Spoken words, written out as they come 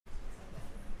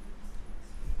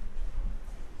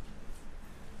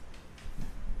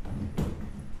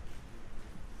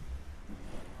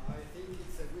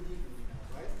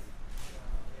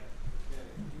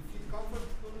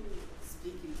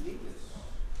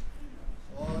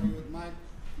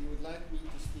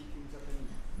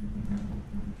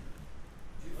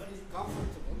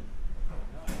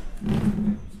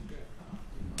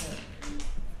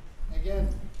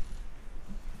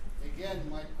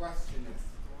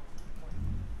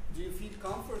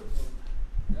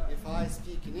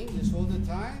in English all the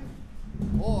time,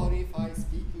 or if I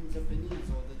speak in Japanese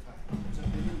all the time.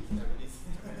 Japanese.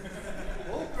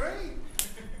 Oh, great!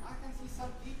 I can see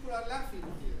some people are laughing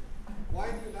here.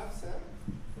 Why do you laugh, sir?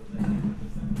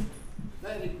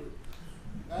 Very good.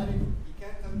 Very good. He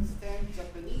can't understand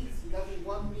Japanese. He doesn't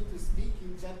want me to speak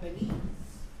in Japanese.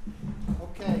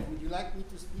 Okay, would you like me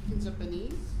to speak in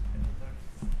Japanese?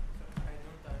 I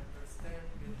don't understand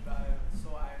it, so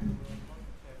I will not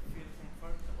feel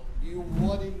comfortable. You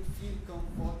wouldn't feel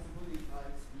comfortable if I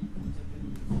speak in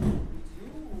Japanese. Would you,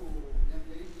 young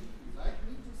lady, like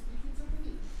me to speak in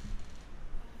Japanese?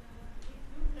 If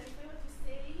you prefer to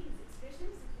say his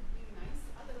expressions, it would be nice.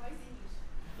 Otherwise, English.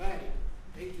 Very good.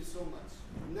 Thank you so much.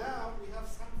 Now we have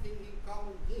something in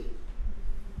common here,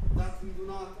 that we do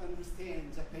not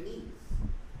understand Japanese.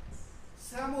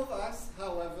 Some of us,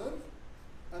 however,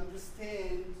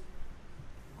 understand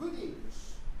good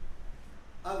English.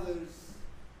 Others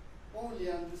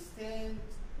only understand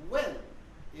well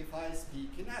if I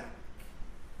speak in Arabic.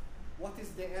 What is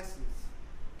the essence?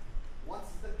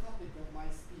 What's the topic of my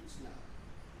speech now?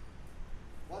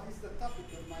 What is the topic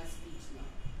of my speech now?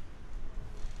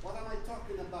 What am I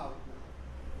talking about now?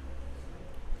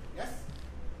 Yes?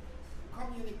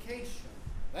 Communication.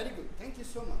 Very good. Thank you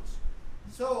so much.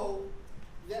 So,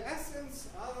 the essence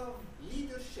of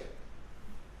leadership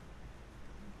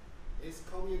is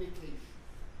communication.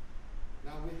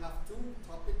 Now we have two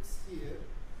topics here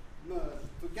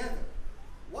merged together.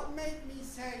 What made me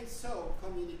say so,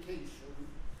 communication?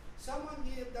 Someone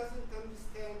here doesn't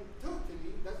understand,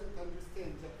 totally doesn't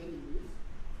understand Japanese,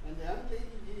 and the young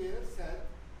lady here said,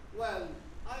 well,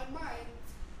 I might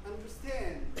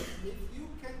understand if you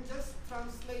can just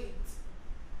translate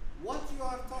what you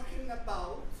are talking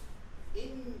about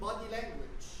in body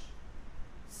language.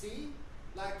 See,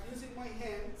 like using my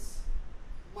hands,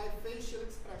 my facial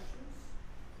expressions,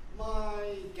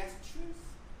 my gestures,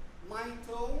 my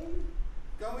tone,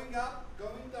 going up,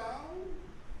 going down,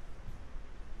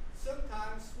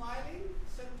 sometimes smiling,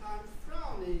 sometimes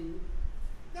frowning.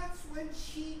 That's when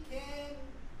she can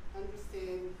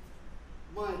understand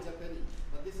my Japanese.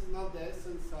 But this is not the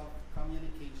essence of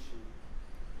communication.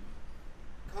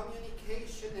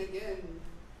 Communication, again,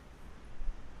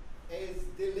 is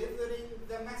delivering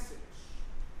the message.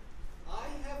 I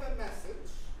have a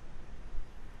message.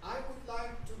 I would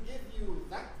like to give you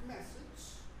that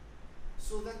message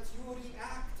so that you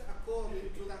react according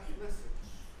to that message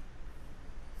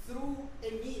through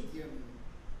a medium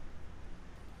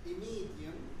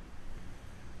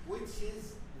which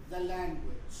is the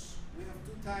language. We have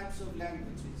two types of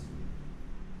languages here.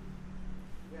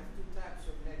 We have two types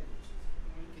of languages.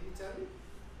 Can you tell me?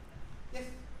 Yes?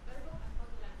 Verbal and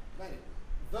body language. Right.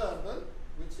 Verbal,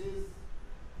 which is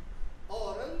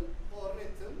oral or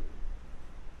written,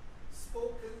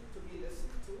 spoken to be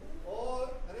listened to, or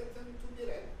written to be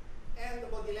read, and the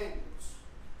body language.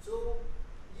 So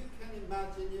you can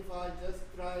imagine if I just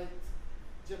write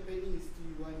Japanese to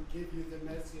you and give you the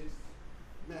message,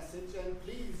 and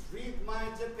please read my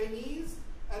Japanese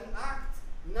and act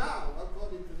now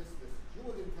according to this message. You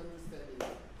wouldn't understand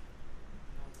it.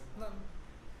 None.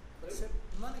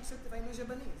 None except if I know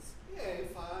Japanese. Yeah,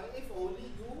 if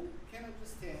only you can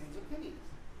understand Japanese.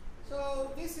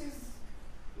 So this is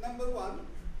number one.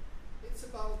 It's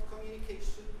about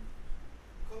communication.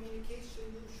 Communication,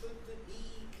 you should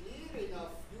be clear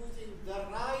enough using the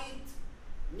right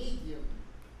medium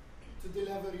to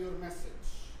deliver your message.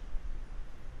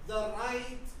 The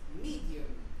right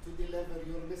medium to deliver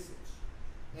your message.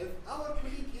 If our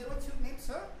colleague here, what's your name,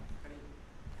 sir?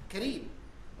 Kareem.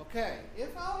 Okay.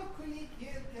 If our colleague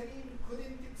here, Kareem,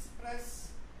 couldn't express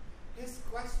his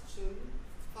question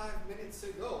 5 minutes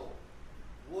ago,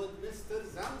 would Mr.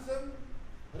 Zamzam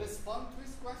respond to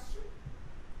his question?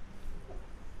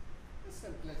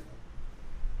 Simple as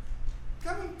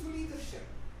that. Coming to leadership,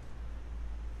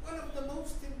 one of the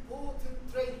most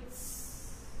important traits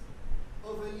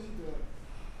of a leader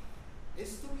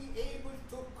is to be able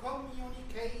to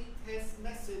communicate his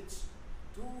message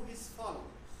to his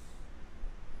followers.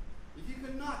 If you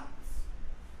cannot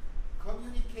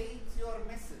communicate your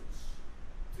message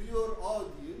to your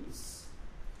audience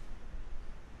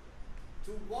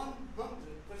to 100%,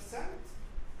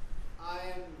 I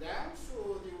am damn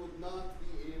sure they would not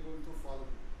be able to follow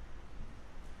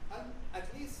you. And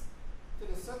at least till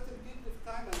a certain period of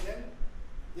time, and then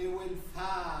they will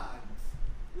fade.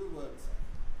 Good word, sir.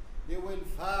 They will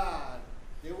fade.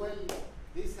 They will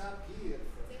disappear.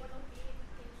 They will not be able to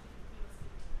catch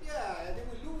continuously. Yeah, they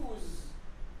will lose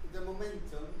the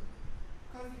momentum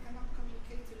because we cannot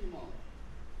communicate anymore.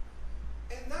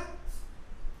 And that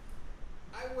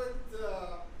I would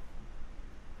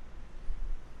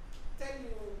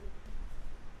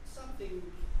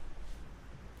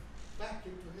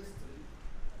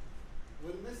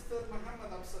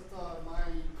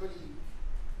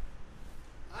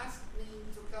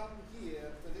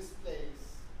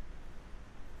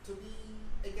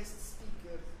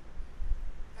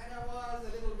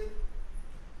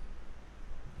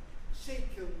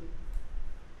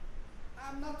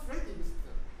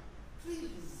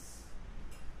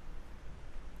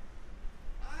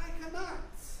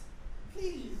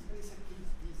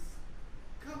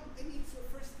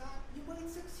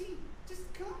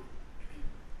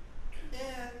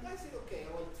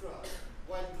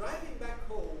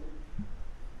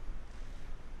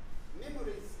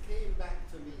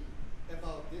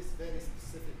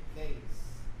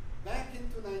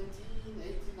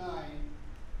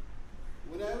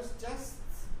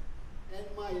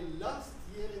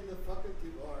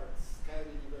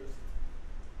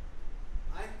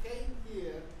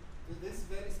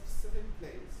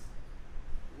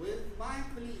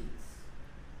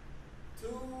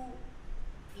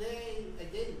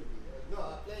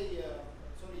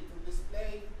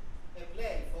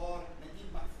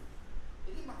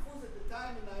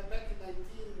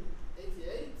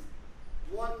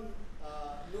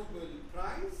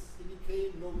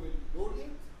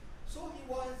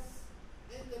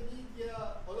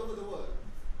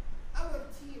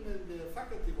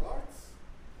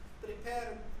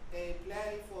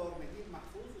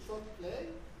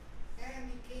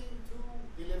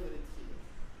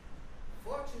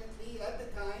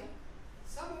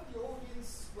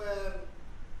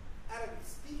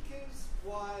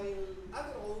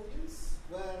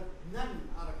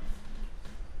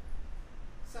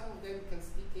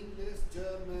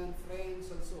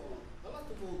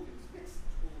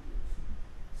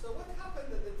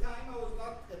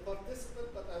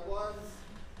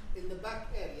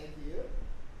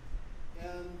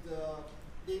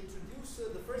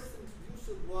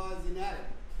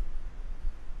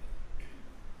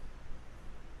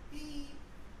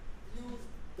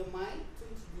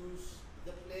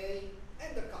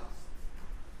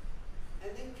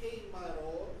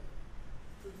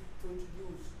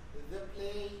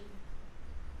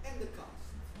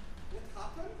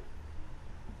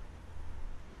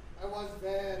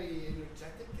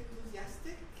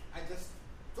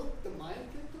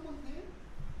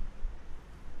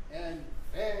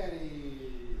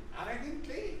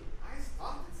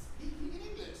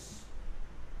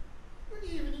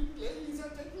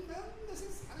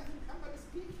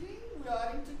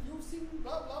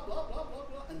blah, blah, blah, blah, blah,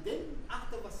 blah. And then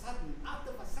out of a sudden,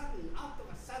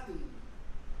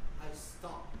 I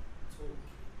stopped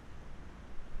talking.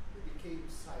 It became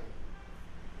silent.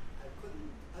 I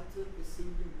couldn't utter a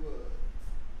single word.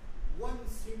 One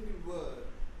single word.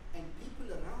 And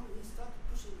people around me started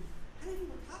pushing me. Hanafi,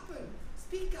 what happened?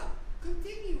 Speak up.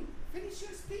 Continue. Finish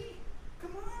your speech.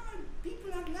 Come on.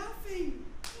 People are laughing.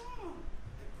 Oh.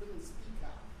 I couldn't speak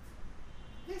out.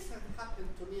 This had happened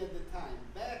to me at the time,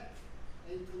 back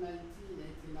into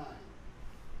 1989.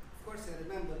 Of course, I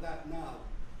remember that now.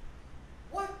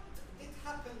 What did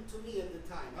happen to me at the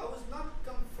time? I was not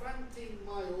confronting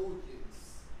my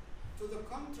audience. To the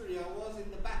contrary, I was in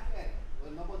the back end,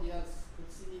 where nobody else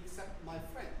could see me except my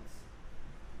friends.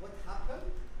 What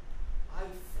happened? I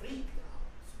freaked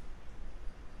out.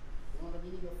 You know what I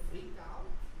mean of freak out?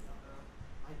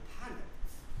 I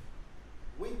panicked.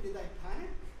 When did I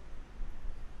panic?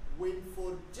 When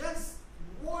for just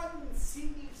 1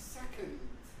 single second,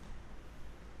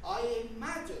 I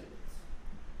imagined,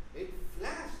 it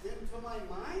flashed into my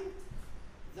mind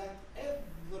that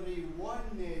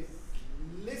everyone is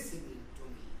listening to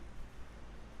me.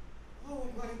 Oh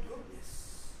my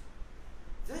goodness,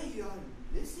 they are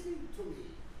listening to me.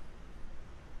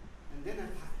 And then I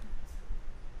panicked.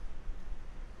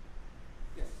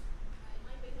 Yes? In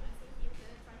my opinion, I think you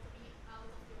can try to be out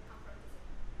of your comfort zone.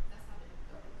 That's how it.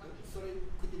 Sorry,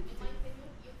 could you In my opinion,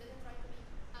 you didn't try to be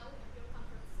out of your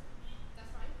comfort zone.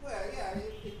 That's right? Well, yeah,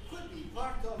 it could be.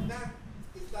 Part of that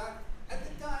is that at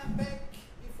the time, back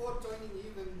before joining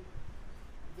even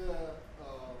the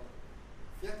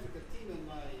theatrical team in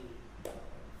my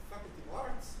faculty of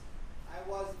arts, I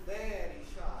was very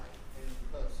shy in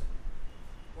person.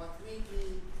 What made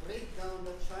me break down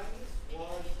the shyness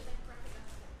was... Maybe you didn't practice that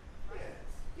before, right?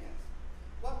 Yes.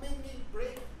 What made me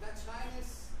break that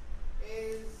shyness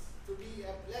is to be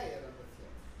a player of the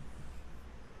theater.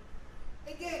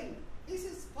 Again, this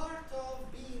is part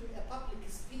of being a public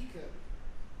speaker,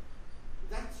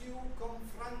 that you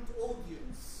confront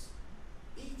audience.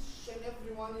 Each and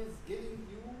everyone is giving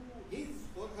you his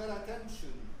or her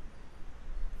attention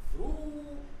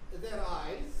through their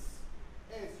eyes,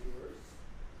 as yours,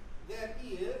 their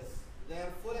ears,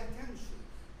 their full attention.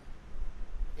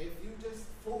 If you just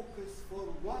focus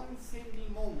for 1 single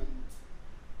moment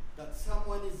that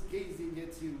someone is gazing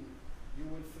at you, you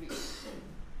will freeze.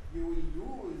 You will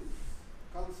lose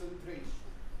concentration.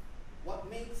 What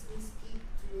makes me speak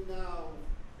to you now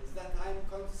is that I'm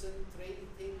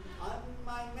concentrating on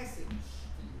my message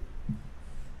to you,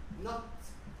 not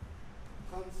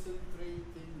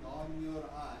concentrating on your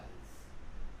eyes.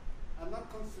 I'm not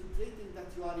concentrating that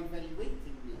you are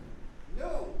evaluating me.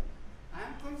 No,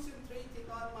 I'm concentrating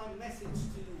on my message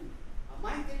to you. Am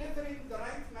I delivering the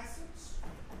right message?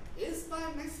 Is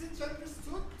my message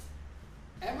understood?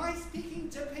 Am I speaking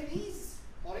Japanese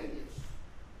or English?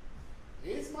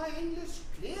 Is my English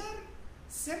clear,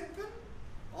 simple,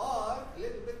 or a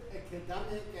little bit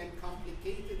academic and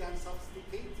complicated and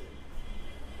sophisticated?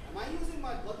 Am I using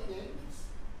my body language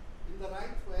in the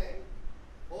right way,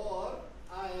 or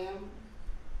I am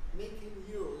making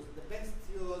use, the best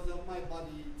use of my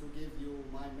body to give you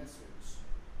my message?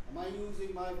 Am I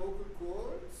using my vocal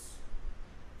cords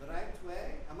the right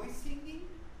way? Am I singing?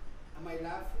 Am I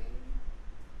laughing?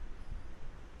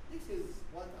 This is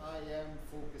what I am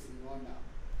focusing on now.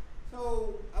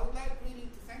 So I would like really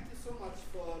to thank you so much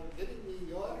for giving me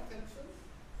your attention.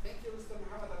 Thank you, Mr.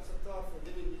 Mohamed, for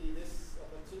giving me this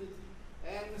opportunity,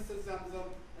 and Mr.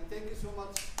 Zamzam, and thank you so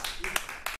much